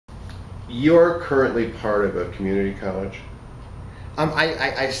You're currently part of a community college? I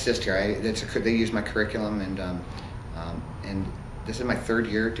assist here. They use my curriculum, and this is my third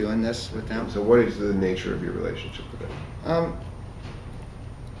year doing this with them. So what is the nature of your relationship with them?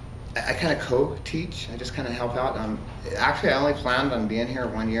 I kind of co-teach. I just kind of help out. Actually, I only planned on being here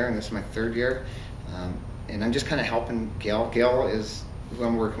 1 year, and this is my third year. And I'm just kind of helping Gail. Gail is who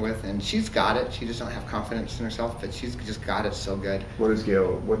I'm working with, and she's got it. She just don't have confidence in herself, but she's just got it so good. What's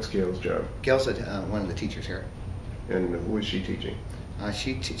Gail's job? Gail's one of the teachers here. And who is she teaching?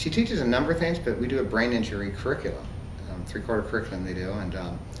 She teaches a number of things, but we do a brain injury curriculum, three-quarter curriculum they do, and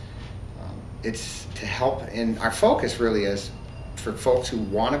it's to help. And our focus really is for folks who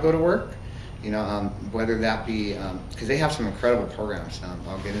want to go to work, whether that be, because they have some incredible programs,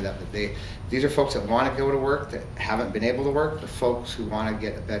 I'll get into that, but these are folks that want to go to work that haven't been able to work, or folks who want to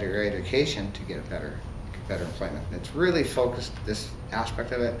get a better education to get a better employment. It's really focused, this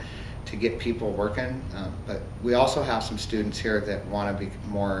aspect of it, to get people working, but we also have some students here that want to be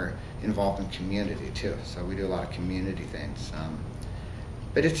more involved in community too, so we do a lot of community things.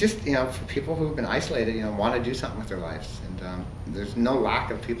 But it's just, for people who have been isolated, want to do something with their lives, and there's no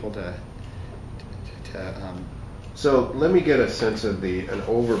lack of people to So let me get a sense of an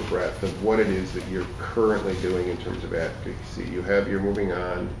overbreadth of what it is that you're currently doing in terms of advocacy. You're moving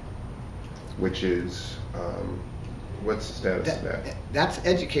on, which is, what's the status of that? That's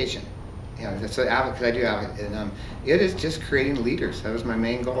education. That's what because I do advocate, and it is just creating leaders. That was my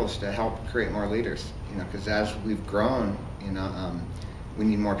main goal, is to help create more leaders. Because as we've grown, we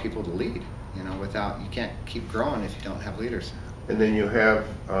need more people to lead. You can't keep growing if you don't have leaders. And then you have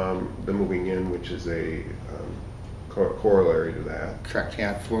the moving in, which is a corollary to that. Correct.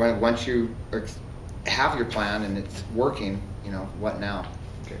 Yeah. Once you have your plan and it's working, what now?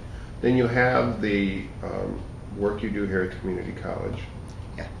 Okay. Then you have the work you do here at community college.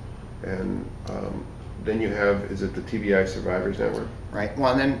 Yeah. And then you have, is it the TBI Survivors Network? Right.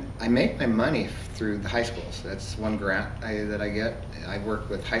 Well, and then I make my money through the high schools. That's one grant that I get. I work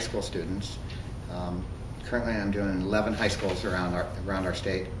with high school students. Currently, I'm doing 11 high schools around our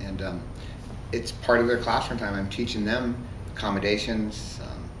state, and it's part of their classroom time. I'm teaching them accommodations.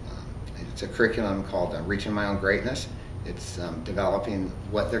 It's a curriculum called Reaching My Own Greatness. It's developing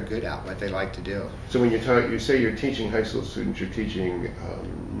what they're good at, what they like to do. So when you say you're teaching high school students, you're teaching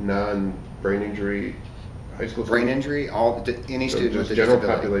non-brain injury high school students? Brain injury, any student with a general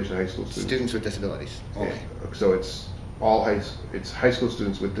disability. Population high school students? Students with disabilities only. Yeah. So it's high school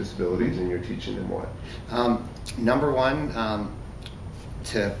students with disabilities, and you're teaching them what? Number one,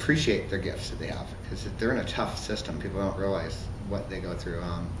 to appreciate their gifts that they have, because they're in a tough system. People don't realize what they go through.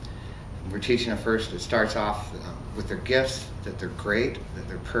 We're teaching them first. It starts off with their gifts, that they're great, that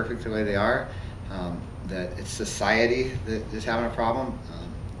they're perfect the way they are, that it's society that is having a problem.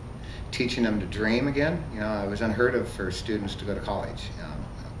 Teaching them to dream again. It was unheard of for students to go to college.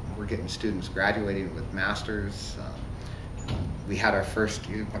 We're getting students graduating with masters. We had our first,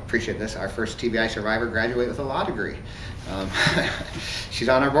 you appreciate this, our first TBI survivor graduate with a law degree. She's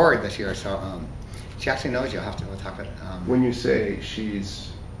on our board this year, so she actually knows you. We'll talk about it. When you say she's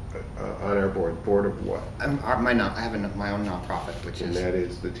on our board of what? I have my own nonprofit, which and that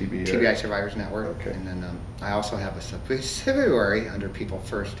is the TBI Survivors Network. Okay. And then I also have a subsidiary under People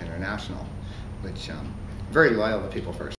First International, which very loyal to People First.